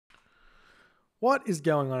What is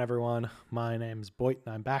going on, everyone? My name's Boyt,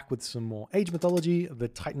 and I'm back with some more Age Mythology. The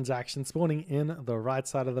Titans action spawning in the right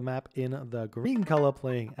side of the map in the green color,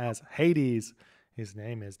 playing as Hades. His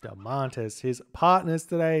name is Demantis. His partners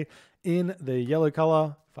today in the yellow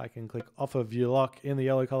color, if I can click off of view lock, in the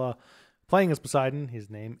yellow color, playing as Poseidon. His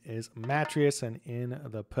name is Matrius, and in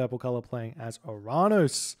the purple color, playing as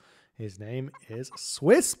Uranus. His name is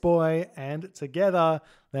Swiss Boy, and together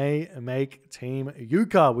they make Team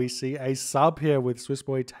UCA. We see a sub here with Swiss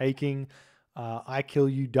Boy taking I Kill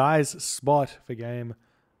You Die's spot for game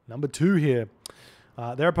number 2 here.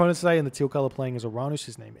 Their opponents today in the teal color playing as Uranus.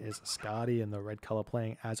 His name is Skadi. In the red color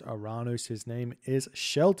playing as Uranus. His name is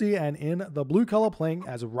Shelty. And in the blue color playing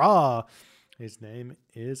as Ra. His name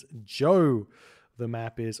is Joe. The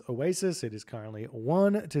map is Oasis. It is currently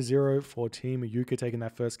 1-0 for Team UCA, taking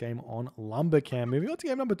that first game on Lumbercam. Moving on to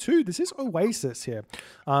game number 2, this is Oasis here.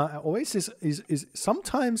 Oasis is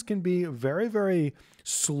sometimes can be a very, very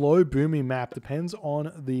slow booming map. Depends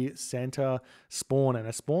on the center spawn. And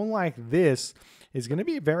a spawn like this is going to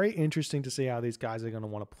be very interesting to see how these guys are going to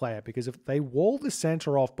want to play it. Because if they wall the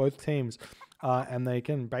center off, both teams, and they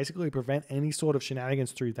can basically prevent any sort of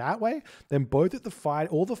shenanigans through that way, then both at the fight,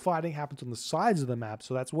 all the fighting happens on the sides of the map.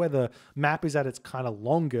 So that's where the map is at its kind of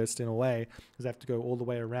longest in a way, because they have to go all the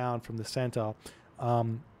way around from the center.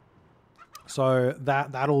 So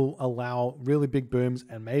that'll allow really big booms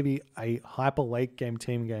and maybe a hyper late game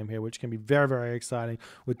team game here, which can be very, very exciting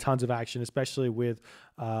with tons of action, especially with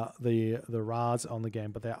the Ras on the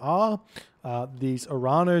game. But there are these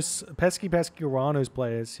Uranus, pesky Uranus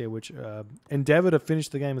players here, which endeavor to finish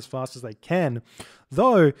the game as fast as they can.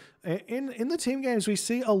 Though in the team games, we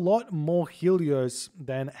see a lot more Helios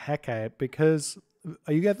than Hecate, because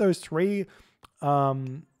you get those 3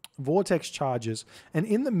 vortex charges, and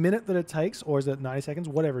in the minute that it takes, or is it 90 seconds,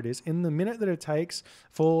 whatever it is, in the minute that it takes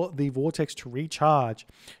for the vortex to recharge,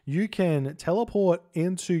 you can teleport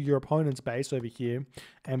into your opponent's base over here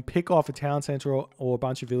and pick off a town center or a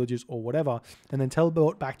bunch of villages or whatever, and then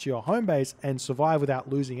teleport back to your home base and survive without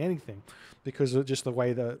losing anything. Because of just the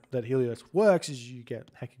way that Helios works is you get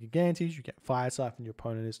Hecagigantes, you get Fire Siphon, your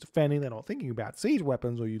opponent is defending, they're not thinking about siege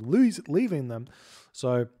weapons, or you leaving them,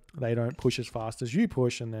 so they don't push as fast as you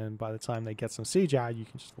push, and then by the time they get some siege out, you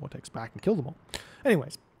can just vortex back and kill them all.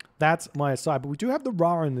 Anyways, that's my aside. But we do have the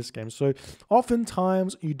Ra in this game, so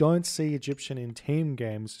oftentimes you don't see Egyptian in team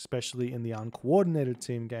games, especially in the uncoordinated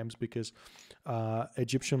team games, because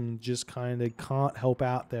Egyptian just kind of can't help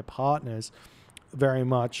out their partners very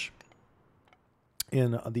much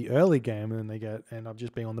in the early game, and they end up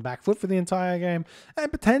just being on the back foot for the entire game and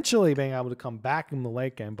potentially being able to come back in the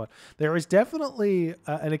late game. But there is definitely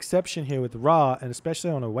an exception here with Ra, and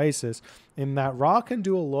especially on Oasis, in that Ra can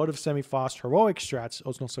do a lot of semi-fast heroic strats,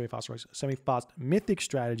 or it's not semi-fast heroic, semi-fast mythic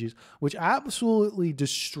strategies, which absolutely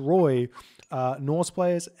destroy Norse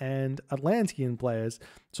players and Atlantean players.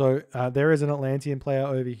 So there is an Atlantean player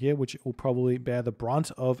over here, which will probably bear the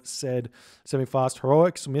brunt of said semi-fast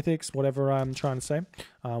heroics, mythics, whatever I'm trying to say.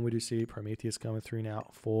 We do see Prometheus coming through now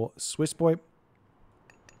for Swiss Boy.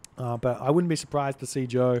 But I wouldn't be surprised to see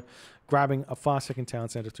Joe grabbing a fast second town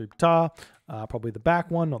center through Ptah. Probably the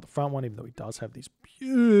back one, not the front one, even though he does have these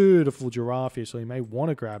beautiful giraffe here. So he may want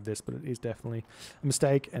to grab this, but it is definitely a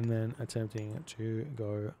mistake. And then attempting to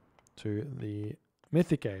go to the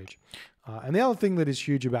Mythic Age. And the other thing that is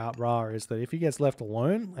huge about Ra is that if he gets left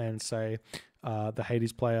alone and say the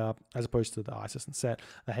Hades player, as opposed to the Isis and Set,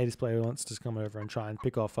 the Hades player wants to come over and try and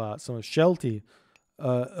pick off some of Shelty,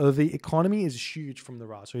 the economy is huge from the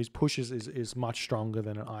Ra. So his pushes is much stronger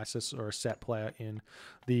than an Isis or a Set player in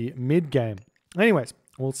the mid game. Anyways,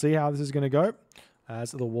 we'll see how this is going to go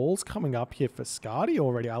as the walls coming up here for Skadi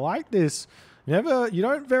already. I like this. You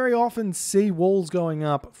don't very often see walls going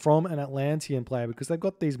up from an Atlantean player because they've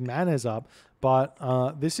got these manners up. But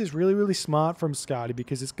this is really, really smart from Skadi,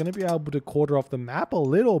 because it's going to be able to quarter off the map a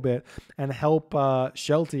little bit and help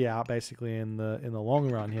Shelty out basically in the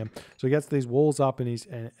long run here. So he gets these walls up, and he's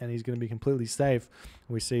going to be completely safe.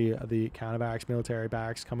 We see the counter barracks, military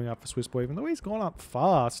barracks coming up for Swiss Boy, even though he's gone up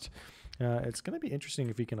fast. It's going to be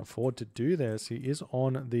interesting if he can afford to do this. He is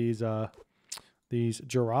on these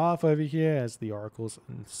giraffe over here as the oracle's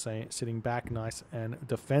sitting back nice and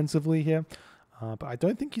defensively here. But I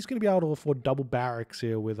don't think he's going to be able to afford double barracks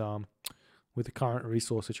here with the current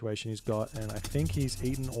resource situation he's got. And I think he's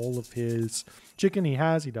eaten all of his chicken he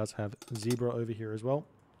has. He does have zebra over here as well.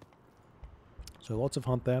 So lots of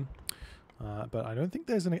hunt there. But I don't think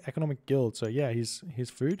there's an economic guild. So yeah, his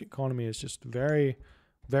food economy is just very,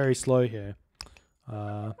 very slow here.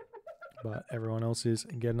 But everyone else is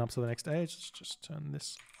getting up to the next stage. Let's just turn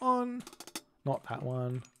this on. Not that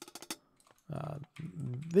one.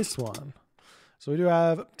 this one. So we do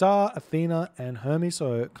have Ptah, Athena, and Hermes.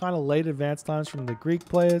 So kind of late advance times from the Greek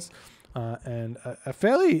players. And a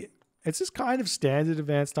fairly... It's just kind of standard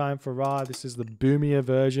advance time for Ra. This is the boomier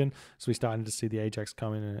version. So we're starting to see the Ajax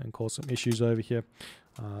come in and cause some issues over here.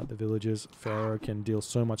 The villagers, Pharaoh can deal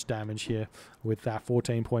so much damage here with that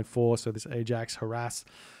 14.4. So this Ajax harass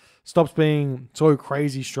stops being so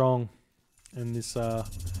crazy strong in this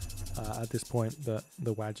at this point. The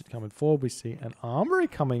Wadjet coming forward. We see an armory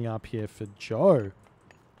coming up here for Joe.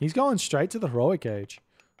 He's going straight to the heroic age.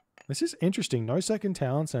 This is interesting. No second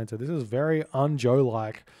town center. This is very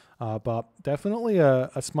un-Joe-like, but definitely a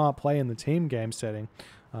smart play in the team game setting,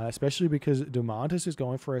 especially because Dumantis is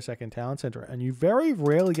going for a second town center. And you very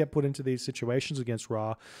rarely get put into these situations against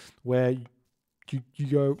Ra where you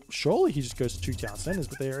go, surely he just goes to 2 town centers,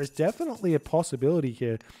 but there is definitely a possibility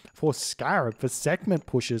here for Scarab, for segment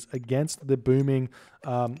pushes against the booming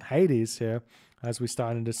Hades here, as we're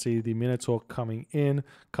starting to see the Minotaur coming in,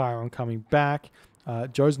 Chiron coming back.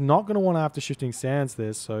 Joe's not going to want to have to shifting sands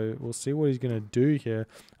this, so we'll see what he's going to do here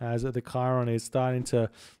as the Chiron is starting to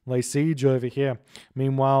lay siege over here.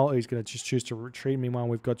 Meanwhile, he's going to just choose to retreat. Meanwhile,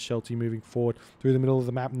 we've got Shelty moving forward through the middle of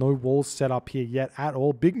the map. No walls set up here yet at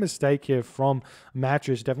all. Big mistake here from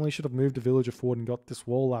Mattress. Definitely should have moved the villager forward and got this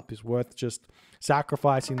wall up. It's worth just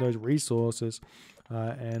sacrificing those resources.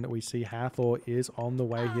 And we see Hathor is on the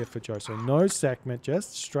way here for Joe. So no segment,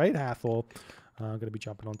 just straight Hathor. Going to be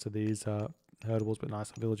jumping onto these... Herdables, but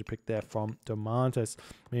nice villager pick there from Domantis.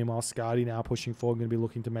 Meanwhile, Skadi now pushing forward, going to be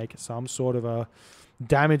looking to make some sort of a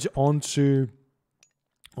damage onto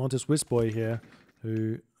Swiss Boy here,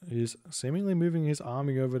 who is seemingly moving his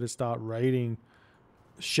army over to start raiding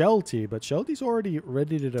Shelty, but Shelty's already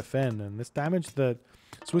ready to defend, and this damage that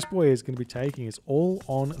Swiss Boy is going to be taking is all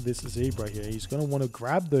on this zebra here. He's going to want to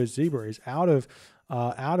grab those zebras out of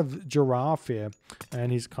Giraffe here,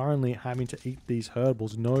 and he's currently having to eat these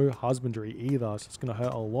herdables. No husbandry either, so it's going to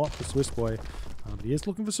hurt a lot for Swiss Boy. But he is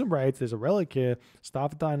looking for some raids. There's a relic here.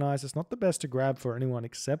 Staff of Dionysus, not the best to grab for anyone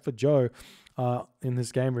except for Joe in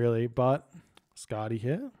this game, really. But Skadi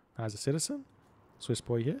here has a citizen. Swiss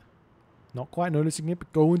Boy here. Not quite noticing it,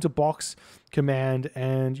 but go into box command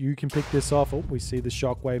and you can pick this off. Oh, we see the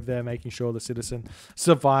shockwave there, making sure the citizen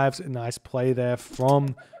survives. A nice play there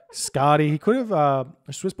from Skadi. He could have,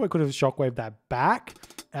 Swiss Boy could have shockwaved that back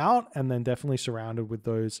out and then definitely surrounded with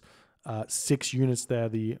those 6 units there,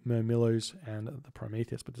 the Murmillos and the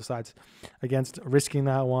Prometheus, but decides against risking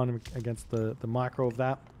that one, against the micro of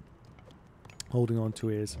that, holding on to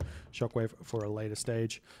his shockwave for a later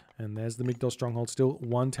stage. And there's the Migdol Stronghold, still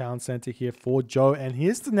 1 town center here for Joe. And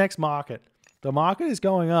here's the next market. The market is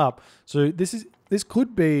going up. So this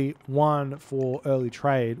could be one for early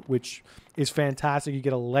trade, which is fantastic. You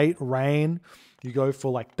get a late rain. You go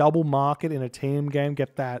for like double market in a team game,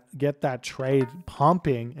 get that trade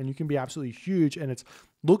pumping, and you can be absolutely huge. And it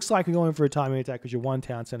looks like you're going for a timing attack because you're 1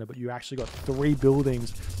 town center, but you actually got 3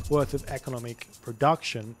 buildings worth of economic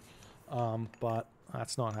production. But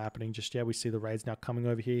that's not happening just yet. We see the raids now coming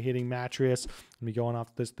over here, hitting Matrius, and we going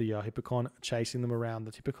after this, the Hippocon, chasing them around.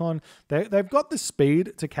 The Hippocon, they've got the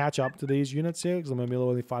speed to catch up to these units here, because the Murmillo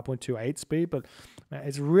only 5.28 speed, but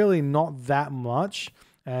it's really not that much.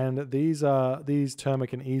 And these Terma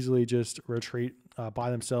can easily just retreat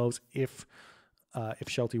by themselves if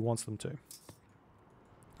Shelty wants them to.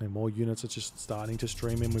 And more units are just starting to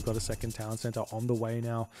stream in. We've got a second town center on the way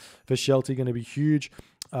now for Shelty, going to be huge.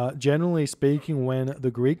 Generally speaking, when the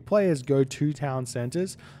Greek players go 2 town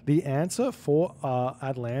centers, the answer for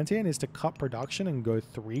Atlantean is to cut production and go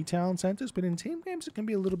 3 town centers. But in team games, it can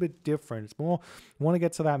be a little bit different. It's more, you want to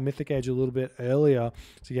get to that Mythic Age a little bit earlier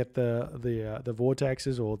to get the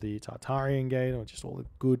Vortexes or the Tartarian Gate, or just all the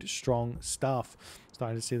good, strong stuff.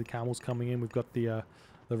 Starting to see the camels coming in. We've got the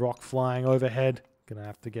rock flying overhead. Gonna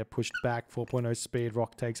have to get pushed back. 4.0 speed.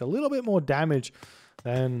 Rock takes a little bit more damage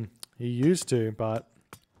than he used to, but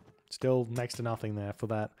still next to nothing there for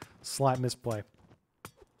that slight misplay.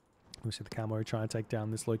 We see the camo trying to take down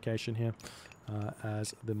this location here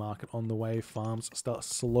as the market on the way. Farms start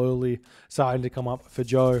slowly starting to come up for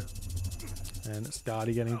Joe. And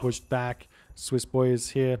Skadi getting pushed back. Swiss Boy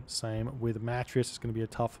is here. Same with Matrius. It's going to be a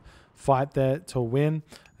tough fight there to win.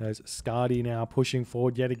 There's Skadi now pushing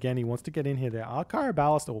forward yet again. He wants to get in here. There are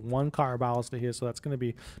Caraballister, or 1 Caraballister here, so that's going to be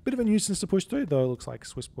a bit of a nuisance to push through, though. It looks like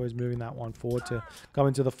Swiss Boy is moving that one forward to come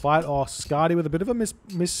into the fight. Oh, Skadi with a bit of a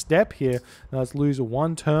misstep here. Now let's lose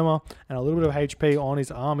 1 Terma and a little bit of HP on his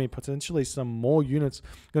army. Potentially some more units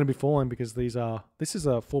going to be falling, because this is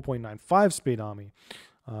a 4.95 speed army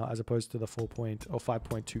as opposed to the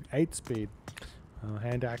 5.28 speed.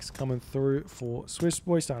 Hand axe coming through for Swiss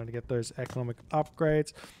Boy, starting to get those economic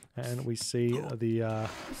upgrades. And we see the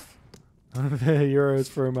heroes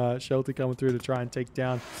from Shelter coming through to try and take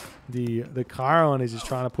down the Chiron as he's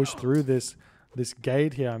trying to push through this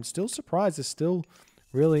gate here. I'm still surprised. There's still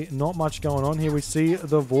really not much going on here. We see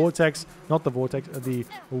the Vortex, not the Vortex, the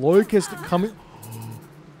Locust coming.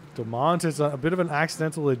 Demantis, a bit of an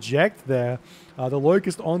accidental eject there. The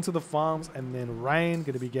Locust onto the farms, and then Rain,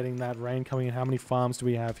 going to be getting that Rain coming in. How many farms do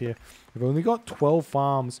we have here? We've only got 12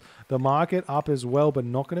 farms. The market up as well, but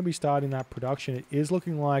not going to be starting that production. It is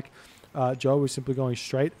looking like Joe is simply going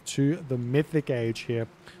straight to the Mythic Age here.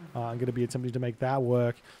 I'm going to be attempting to make that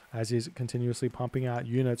work as he's continuously pumping out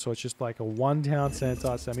units. So it's just like a one-town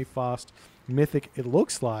center, semi-fast Mythic, it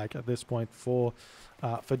looks like, at this point for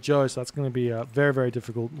Joe. So that's going to be very, very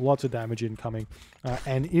difficult. Lots of damage incoming.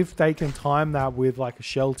 And if they can time that with like a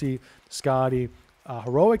Shelty, Scardy,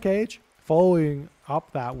 Heroic Age, following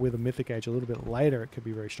up that with a Mythic Age a little bit later, it could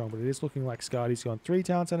be very strong. But it is looking like Scardy's gone 3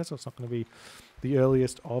 town centers, so it's not going to be the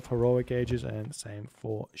earliest of Heroic Ages, and same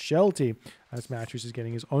for Shelty, as Mattress is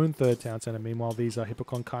getting his own 3rd town center. Meanwhile, these are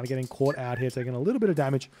Hippocon kind of getting caught out here, taking a little bit of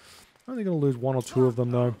damage. Only going to lose 1 or 2 of them,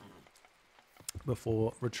 though,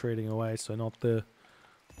 before retreating away. So not the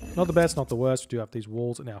best, not the worst. We do have these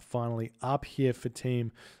walls now finally up here for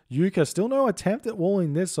Team UCA. Still no attempt at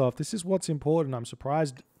walling this off. This is what's important. I'm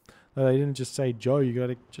surprised that they didn't just say, Joe, you got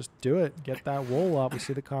to just do it. Get that wall up. We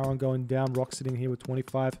see the Chiron going down. Rock sitting here with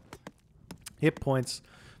 25 hit points.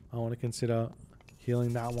 I want to consider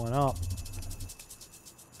healing that one up.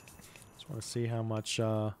 Just want to see how much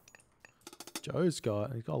Joe's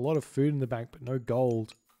got. He's got a lot of food in the bank, but no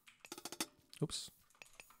gold. Oops.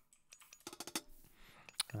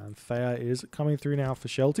 And Thea is coming through now for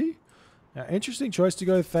Shelty. Interesting choice to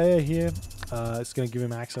go Thea here. It's going to give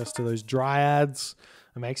him access to those Dryads.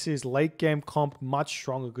 It makes his late game comp much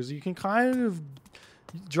stronger because you can kind of...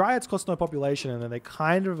 Dryads cost no population, and then they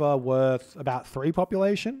kind of are worth about 3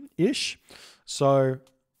 population-ish. So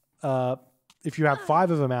if you have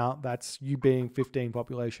 5 of them out, that's you being 15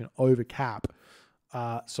 population over cap.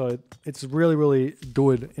 So it's really, really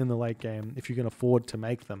good in the late game if you can afford to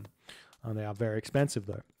make them. They are very expensive,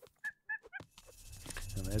 though.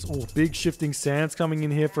 And there's big shifting sands coming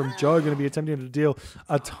in here from Joe. Going to be attempting to deal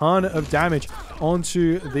a ton of damage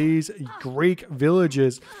onto these Greek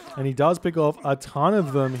villages. And he does pick off a ton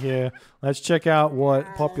of them here. Let's check out what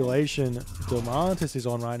population Demantis is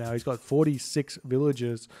on right now. He's got 46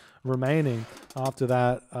 villages remaining after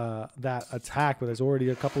that attack, but there's already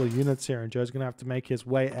a couple of units here, and Joe's going to have to make his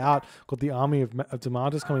way out. Got the army of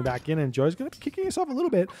Demantis coming back in, and Joe's going to be kicking himself a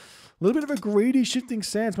little bit of a greedy shifting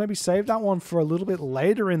sands. Maybe save that one for a little bit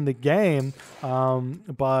later in the game,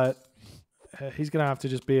 but he's going to have to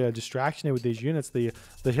just be a distraction here with these units. The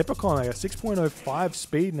Hippocon, they got 6.05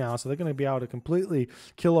 speed now, so they're going to be able to completely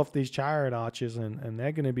kill off these chariot archers, and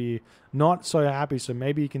they're going to be not so happy. So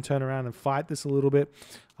maybe he can turn around and fight this a little bit.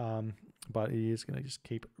 But he is going to just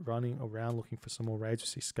keep running around looking for some more raids. We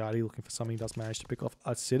see Scardy looking for something. He does manage to pick off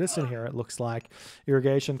a citizen here, it looks like.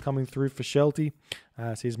 Irrigation coming through for Shelty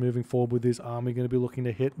as he's moving forward with his army. Going to be looking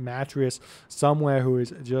to hit Matrius somewhere, who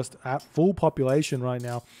is just at full population right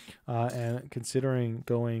now. And considering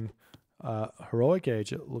going Heroic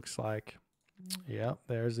Age, it looks like. Yeah,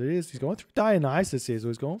 there's it is. He's going through Dionysus here, so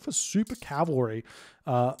he's going for super cavalry.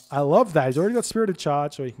 I love that. He's already got Spirited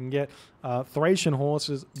Charge, so he can get Thracian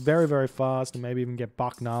horses very, very fast, and maybe even get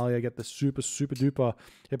Bacchanalia, get the super, super duper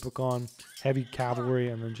Hippocon, heavy cavalry,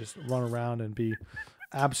 and then just run around and be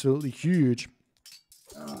absolutely huge.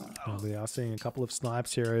 We are seeing a couple of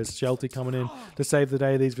snipes here as Shelty coming in to save the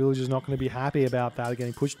day. These villagers not going to be happy about that.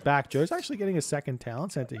 Getting pushed back. Joe's actually getting a 2nd town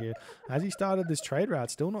center here as he started this trade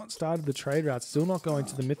route. Still not started the trade route. Still not going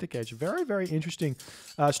to the Mythic Age. Very, very interesting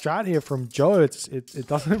strat here from Joe. It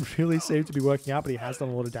doesn't really seem to be working out, but he has done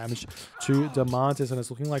a lot of damage to Demantis, and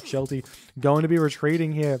it's looking like Shelty going to be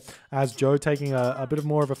retreating here as Joe taking a bit of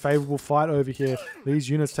more of a favorable fight over here. These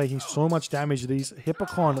units taking so much damage. These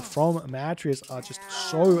Hippocon from Matrius are just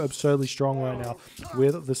so absurdly strong right now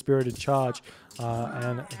with the Spirited Charge.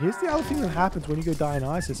 And here's the other thing that happens when you go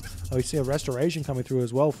Dionysus. We see a restoration coming through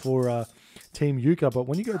as well for Team UCA, but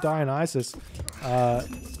when you go Dionysus,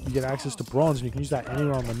 you get access to bronze, and you can use that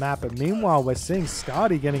anywhere on the map. But meanwhile, we're seeing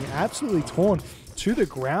Scardy getting absolutely torn to the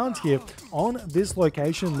ground here on this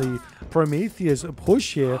location. The Prometheus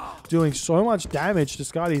push here doing so much damage to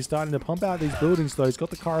Scardy. He's starting to pump out these buildings, though. He's got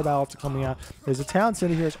the Carabalta coming out. There's a town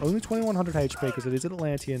center here. It's only 2100 HP because it is an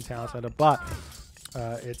Atlantean town center, but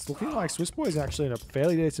it's looking like Swiss Boy is actually in a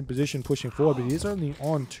fairly decent position pushing forward, but he is only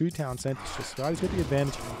on 2 town centers. So Scotty's got the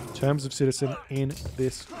advantage in terms of Citizen in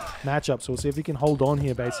this matchup. So we'll see if he can hold on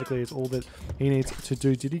here, basically, is all that he needs to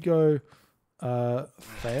do. Did he go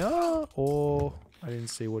Thea, or I didn't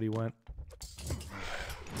see what he went. Let's see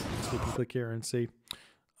if we can click here and see.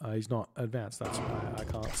 He's not advanced, that's why I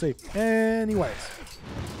can't see. Anyways.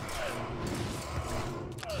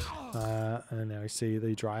 And now we see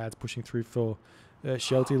the Dryads pushing through for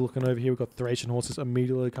Shelty. Looking over here, we've got Thracian horses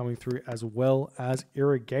immediately coming through, as well as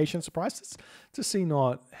irrigation. Surprised to see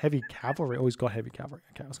not heavy cavalry. Oh, he's got heavy cavalry.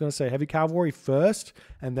 Okay, I was going to say heavy cavalry first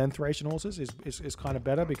and then Thracian horses is kind of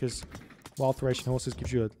better, because while Thracian horses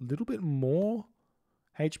gives you a little bit more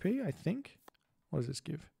HP, I think. What does this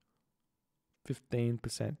give?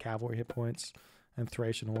 15% cavalry hit points, and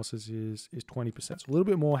Thracian horses is 20%. So a little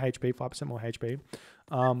bit more HP, 5% more HP.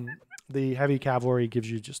 The heavy cavalry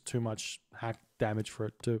gives you just too much hack damage for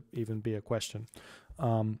it to even be a question.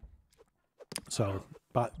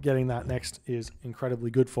 But getting that next is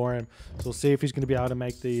incredibly good for him. So we'll see if he's going to be able to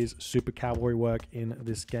make these super cavalry work in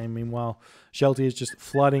this game. Meanwhile, Shelty is just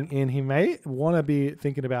flooding in. He may want to be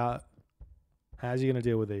thinking about how's he going to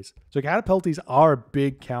deal with these. So catapulties are a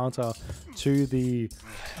big counter to the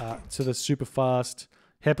super fast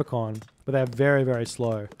Hippocon, but they're very, very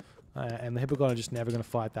slow. And the Hippocon are just never going to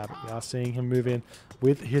fight that. But we are seeing him move in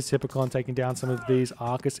with his Hippocon, taking down some of these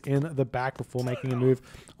Arcus in the back before making a move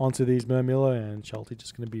onto these Murmillo. And Shelty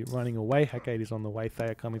just going to be running away. Hecate is on the way.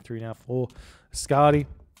 Thea coming through now for Skadi.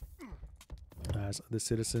 As the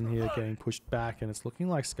Citizen here getting pushed back. And it's looking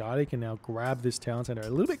like Skadi can now grab this town center. A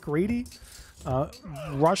little bit greedy.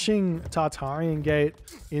 Rushing Tartarian Gate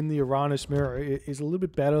in the Uranus Mirror is a little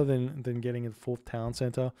bit better than getting a 4th town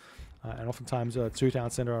center. And oftentimes a 2 town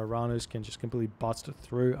center Uranus can just completely bust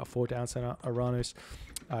through a 4 town center Uranus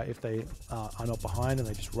if they are not behind and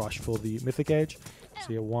they just rush for the Mythic Age.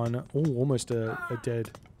 So you one, almost a dead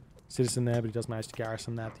Citizen there, but he does manage to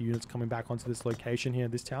garrison that. The unit's coming back onto this location here.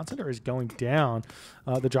 This town center is going down.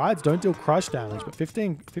 The Dryads don't deal crush damage, but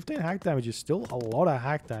 15 hack damage is still a lot of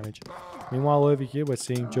hack damage. Meanwhile, over here, we're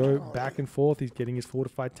seeing Joe back and forth. He's getting his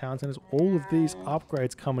fortified town centers. All of these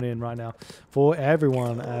upgrades coming in right now for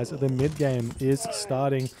everyone, as the mid game is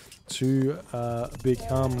starting to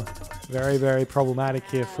become very, very problematic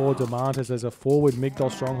here for Demantis. There's a forward Migdol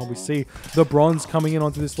stronghold. We see the bronze coming in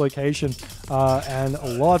onto this location, and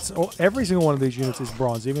every single one of these units is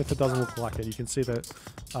bronze, even if it doesn't look like it. You can see that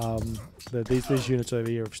these units over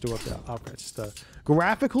here have still got their upgrades. Just a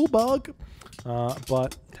graphical bug.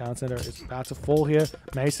 But Town Center is about to fall here.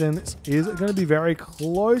 Mason is going to be very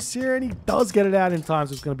close here, and he does get it out in time,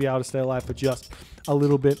 so he's going to be able to stay alive for just a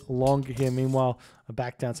little bit longer here. Meanwhile, a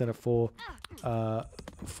back Town Center for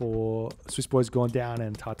Swiss Boy's gone down,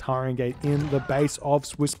 and Tartarian Gate in the base of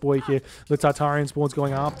Swiss Boy here. The Tartarian spawn's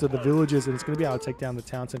going after the villagers, and it's going to be able to take down the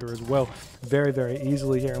Town Center as well very, very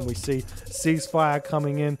easily here. And we see Ceasefire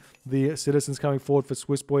coming in. The Citizens coming forward for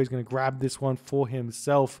Swiss Boy. He's going to grab this one for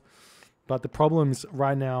himself. But the problems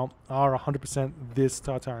right now are 100% this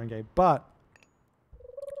Tartarian Gate. But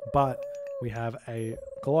we have a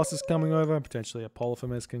Colossus coming over, and potentially a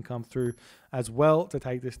Polyphemus can come through as well to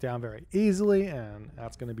take this down very easily, and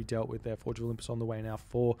that's going to be dealt with there. Forge of Olympus on the way now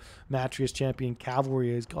for Matrius. Champion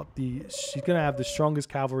Cavalry she's going to have the strongest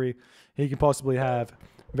cavalry he can possibly have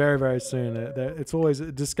very, very soon. It's always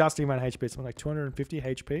a disgusting amount of HP. It's something like 250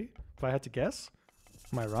 HP, if I had to guess.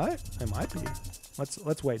 Am I right? It might be.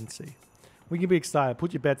 Let's wait and see. We can be excited.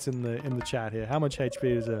 Put your bets in the chat here. How much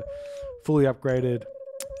HP does a fully upgraded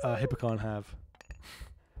Hippocon have?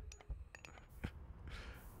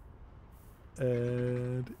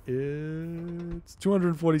 And it's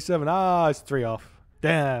 247. Ah, it's 3 off.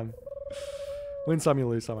 Damn. Win some, you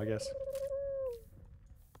lose some, I guess.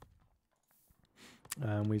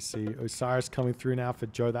 And we see Osiris coming through now for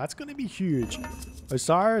Joe. That's going to be huge.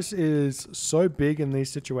 Osiris is so big in these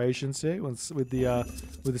situations here with the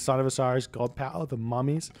Son of Osiris, God Power, the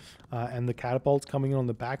mummies, and the catapults coming in on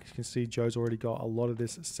the back. You can see Joe's already got a lot of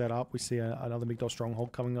this set up. We see another Migdol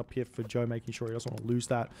stronghold coming up here for Joe, making sure he doesn't want to lose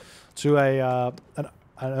that to an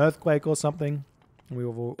earthquake or something.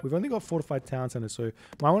 We've only got fortified town centers, so you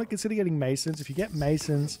might want to consider getting masons. If you get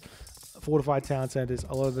masons, fortified town centers,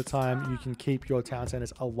 a lot of the time you can keep your town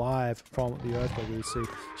centers alive from the earthquake. We see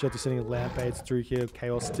Shelter sending a Lampades through here.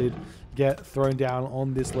 Chaos did get thrown down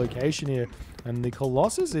on this location here, and the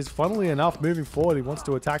Colossus is, funnily enough, moving forward. He wants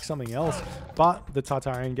to attack something else, but the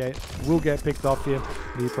Tartarian Gate will get picked off here.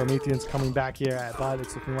 The Prometheans coming back here, but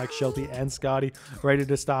it's looking like Shelty and Skadi ready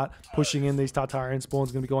to start pushing in. These Tartarian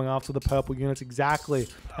spawns going to be going after the purple units, exactly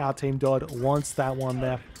how Team DoD wants that one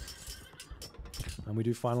there. And we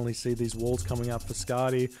do finally see these walls coming up for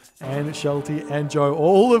Scotty and Shelty and Joe.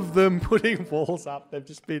 All of them putting walls up. They've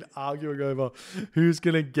just been arguing over who's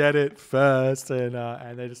going to get it first.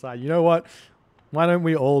 And they decide, you know what? Why don't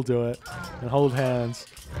we all do it and hold hands?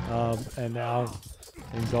 And now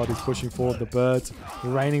Team DoD is pushing forward. The birds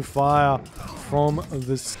raining fire from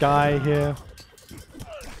the sky here.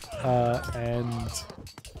 And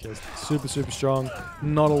just super, super strong.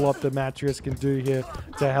 Not a lot that Mattrius can do here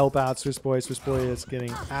to help out Swissboy. Swissboy is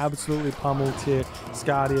getting absolutely pummeled here.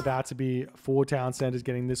 Scotty about to be 4 town centers,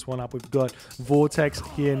 getting this one up. We've got Vortex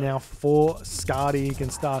here now for Scotty. He can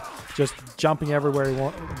start just jumping everywhere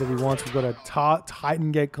that he wants. We've got a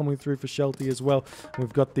Titan Gate coming through for Shelty as well.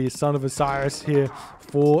 We've got the Son of Osiris here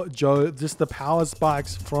for Joe. Just the power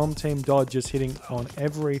spikes from Team DoD just hitting on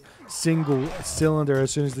every single cylinder. As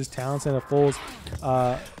soon as this town center falls,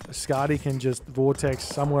 Scotty can just vortex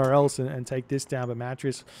somewhere else and take this down. But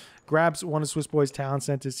Mattrius grabs one of Swissboy's town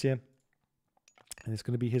centers here. And it's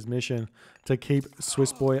going to be his mission to keep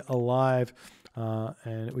Swissboy alive.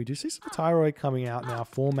 And we do see some Thyroid coming out now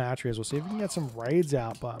for Mattrius. We'll see if we can get some raids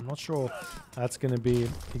out, but I'm not sure that's going to be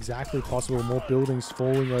exactly possible. More buildings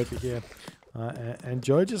falling over here. And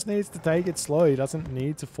Joe just needs to take it slow. He doesn't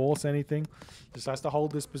need to force anything. Just has to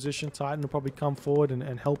hold this position. Titan will probably come forward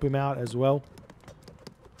and help him out as well.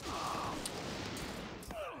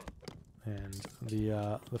 And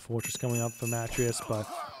the fortress coming up for Mattrius, but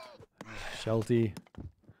Shelty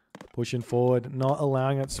pushing forward, not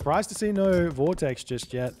allowing it. Surprised to see no Vortex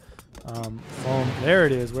just yet. There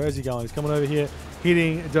it is. Where is he going? He's coming over here,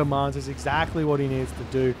 hitting demands. Is exactly what he needs to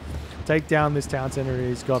do. Take down this town center.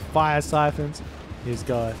 He's got fire siphons. He's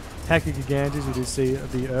got Hecka Gigantes. We do see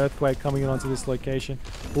the earthquake coming in onto this location.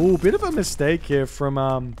 Ooh, bit of a mistake here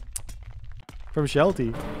from Shelty.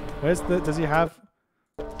 Where's the? Does he have?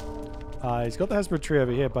 He's got the Hesper tree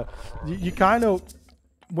over here, but you kind of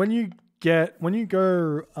when you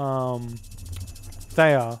go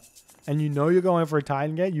Thea and you know you're going for a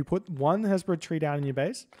Titan Gate, you put one Hesper tree down in your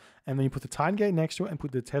base, and then you put the Titan Gate next to it and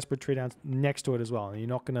put the Hesper tree down next to it as well. And you're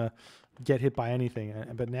not going to get hit by anything.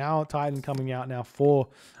 But now Titan coming out now for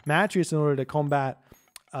Mattrius in order to combat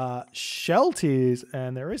Shelties.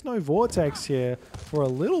 And there is no Vortex here for a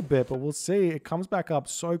little bit, but we'll see. It comes back up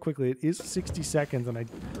so quickly. It is 60 seconds, and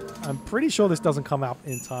I'm pretty sure this doesn't come out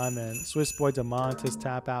in time. And Swissboy Demantis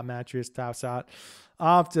tap out, Mattrius taps out.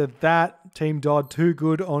 After that, Team DoD too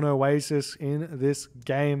good on Oasis in this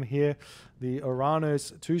game here. The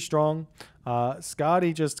Oranos too strong.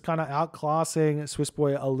 Scotty just kind of outclassing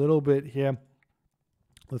Swissboy a little bit here.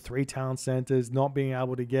 The 3 town centers not being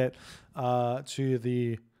able to get to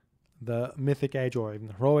the Mythic Age or even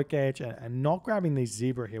the Heroic Age, and not grabbing these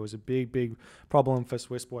Zebra here was a big problem for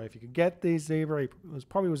Swissboy. If you could get these Zebra, he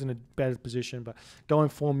probably was in a better position, but going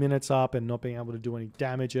 4 minutes up and not being able to do any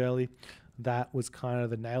damage early, that was kind of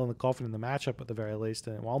the nail in the coffin in the matchup at the very least.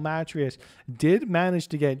 And while Mattrius did manage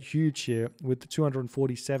to get huge here with the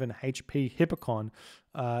 247 HP Hippocon,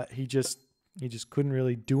 he just couldn't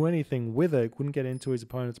really do anything with it. Couldn't get into his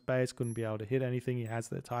opponent's base, couldn't be able to hit anything. He has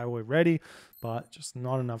the Thyroid ready, but just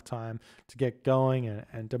not enough time to get going.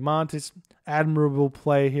 And Demantis, admirable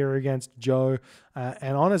play here against Joe.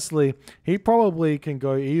 And honestly, he probably can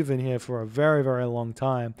go even here for a very, very long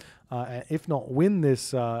time. If not win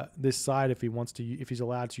this this side, if he's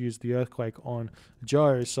allowed to use the Earthquake on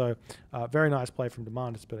Joe. So very nice play from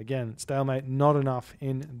Demantis, but again, stalemate, not enough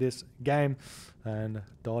in this game. And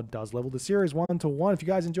DoD does level the series 1-1. If you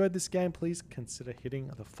guys enjoyed this game, please consider hitting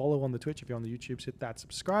the follow on the Twitch. If you're on the YouTube, hit that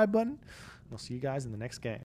subscribe button. And I'll see you guys in the next game.